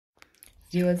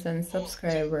viewers and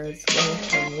subscribers,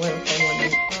 welcome one and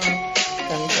all.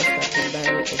 Thanks for stopping by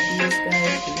with the videos,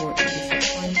 guys. You won't be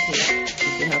disappointed.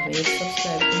 If you haven't yet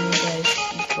subscribed to me, guys,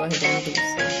 please go ahead and do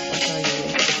so. What are you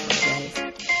waiting for, guys?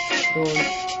 Don't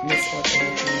miss out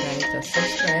anything, guys. Just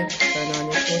subscribe, turn on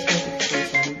your post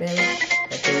notification bell,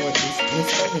 that you won't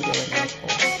miss a video when I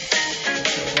post.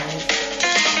 Okay, guys?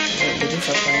 You won't be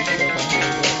disappointed over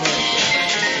here.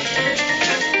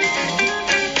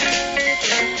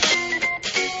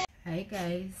 Hi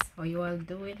guys, how you all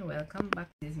doing? Welcome back.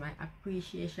 This is my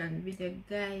appreciation video,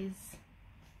 guys.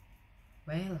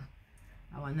 Well,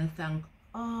 I want to thank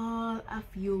all of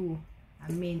you,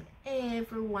 I mean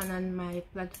everyone on my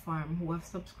platform who have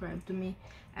subscribed to me.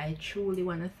 I truly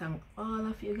want to thank all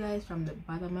of you guys from the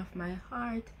bottom of my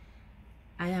heart.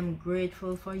 I am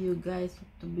grateful for you guys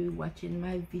to be watching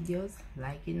my videos,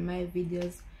 liking my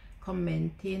videos,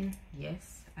 commenting,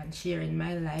 yes, and sharing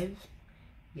my live.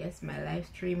 Yes, my live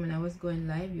stream when I was going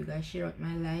live, you guys share out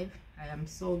my live. I am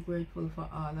so grateful for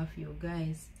all of you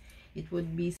guys. It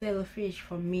would be selfish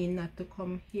for me not to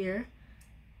come here.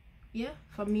 Yeah,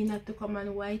 for me not to come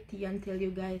on YT and tell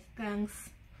you guys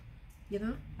thanks. You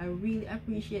know, I really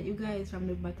appreciate you guys from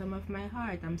the bottom of my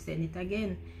heart. I'm saying it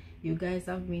again. You guys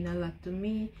have meant a lot to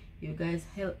me. You guys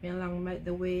helped me along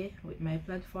the way with my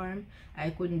platform. I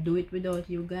couldn't do it without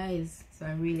you guys. So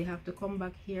I really have to come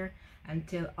back here and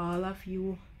tell all of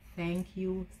you thank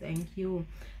you.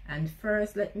 And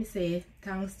first, let me say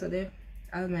thanks to the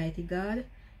Almighty God.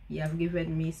 You have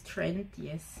given me strength.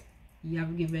 Yes, you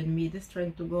have given me the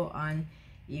strength to go on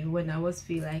even when I was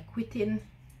feel like quitting.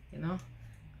 You know,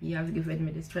 you have given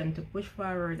me the strength to push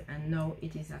forward, and now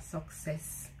it is a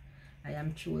success. I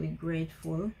am truly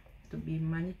grateful to be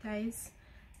monetized.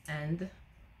 And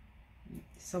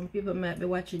some people might be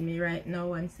watching me right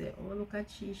now and say, oh, look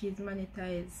at she's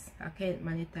monetized, I can't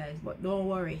monetize. But don't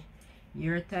worry,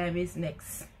 your time is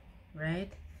next,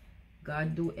 right?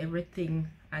 God do everything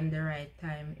on the right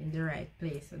time, in the right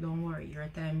place. So don't worry, your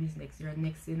time is next. You're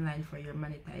next in line for your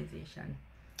monetization.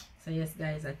 So yes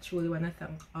guys, I truly want to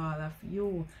thank all of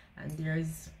you. And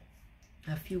there's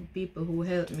a few people who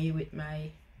helped me with my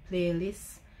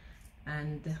playlist,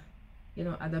 and you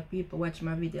know, other people watch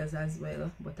my videos as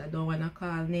well, but I don't want to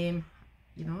call name,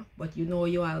 you know, but you know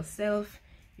yourself.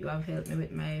 You have helped me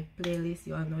with my playlist.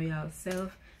 You all know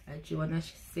yourself. I just want to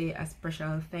say a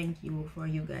special thank you for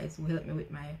you guys who helped me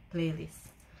with my playlist.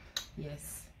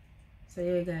 Yes, so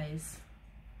yeah guys,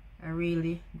 I'm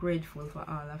really grateful for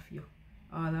all of you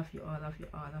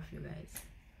guys.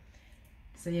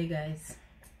 So yeah guys,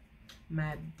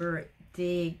 my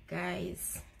birthday,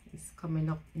 guys, is coming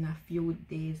up in a few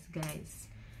days, guys.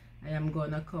 I am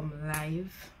gonna come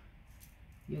live.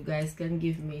 You guys can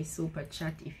give me super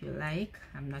chat if you like.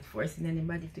 I'm not forcing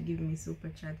anybody to give me super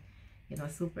chat. You know,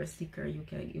 super sticker. You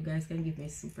guys can give me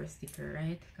super sticker,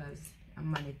 right? Because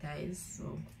I'm monetized,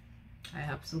 so I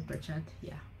have super chat.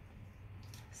 Yeah.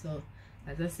 So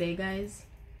as I say, guys,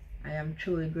 I am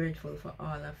truly grateful for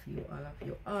all of you.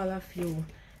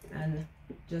 And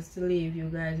just to leave you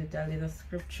guys with a little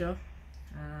scripture.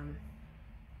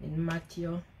 In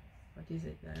Matthew, what is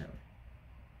it?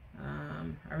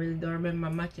 I really don't remember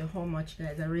Matthew how much,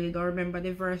 guys. I really don't remember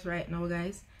the verse right now,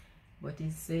 guys, but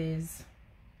it says,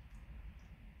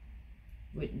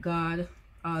 with God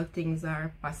all things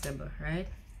are possible, right?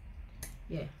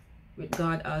 Yeah, with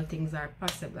God all things are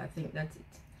possible. I think that's it.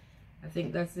 I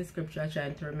think that's the scripture I'm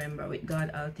trying to remember. With God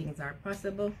all things are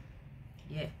possible.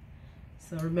 Yeah.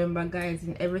 So remember, guys,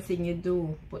 in everything you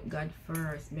do, put God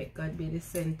first. Make God be the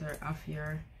center of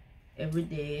your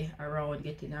everyday around,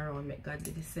 getting around. Make God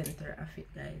be the center of it,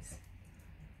 guys.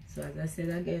 So as I said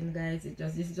again, guys,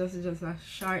 this is just a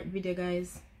short video,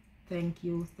 guys. Thank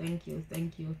you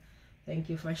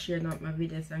for sharing out my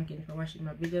videos. Thank you for watching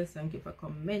my videos. Thank you for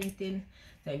commenting.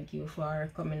 Thank you for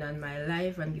coming on my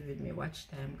live and giving me watch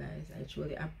time, guys. I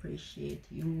truly appreciate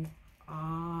you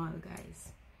all,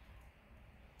 guys.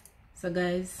 So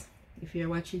guys, if you're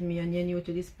watching me and you're new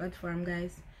to this platform,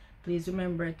 guys, please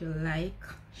remember to like,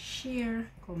 share,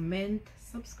 comment,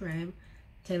 subscribe,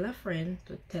 tell a friend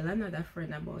to tell another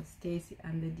friend about Stacy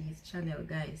and the D's channel,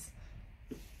 guys.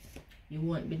 You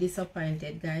won't be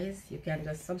disappointed, guys. You can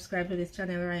just subscribe to this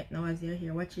channel right now as you're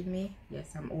here watching me.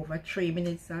 Yes, I'm over 3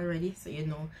 minutes already, so you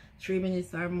know 3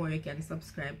 minutes or more you can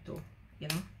subscribe to, you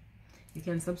know. You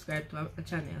can subscribe to a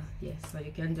channel. Yes, so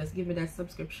you can just give me that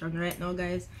subscription right now,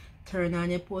 guys. Turn on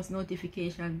your post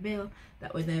notification bell,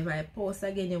 that whenever I post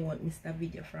again, you won't miss a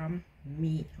video from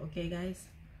me. Okay, guys?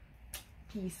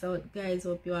 Peace out, guys.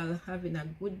 Hope you all having a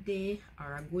good day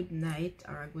or a good night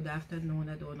or a good afternoon.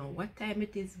 I don't know what time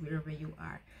it is wherever you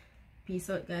are.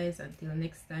 Peace out, guys. Until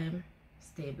next time.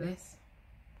 Stay blessed.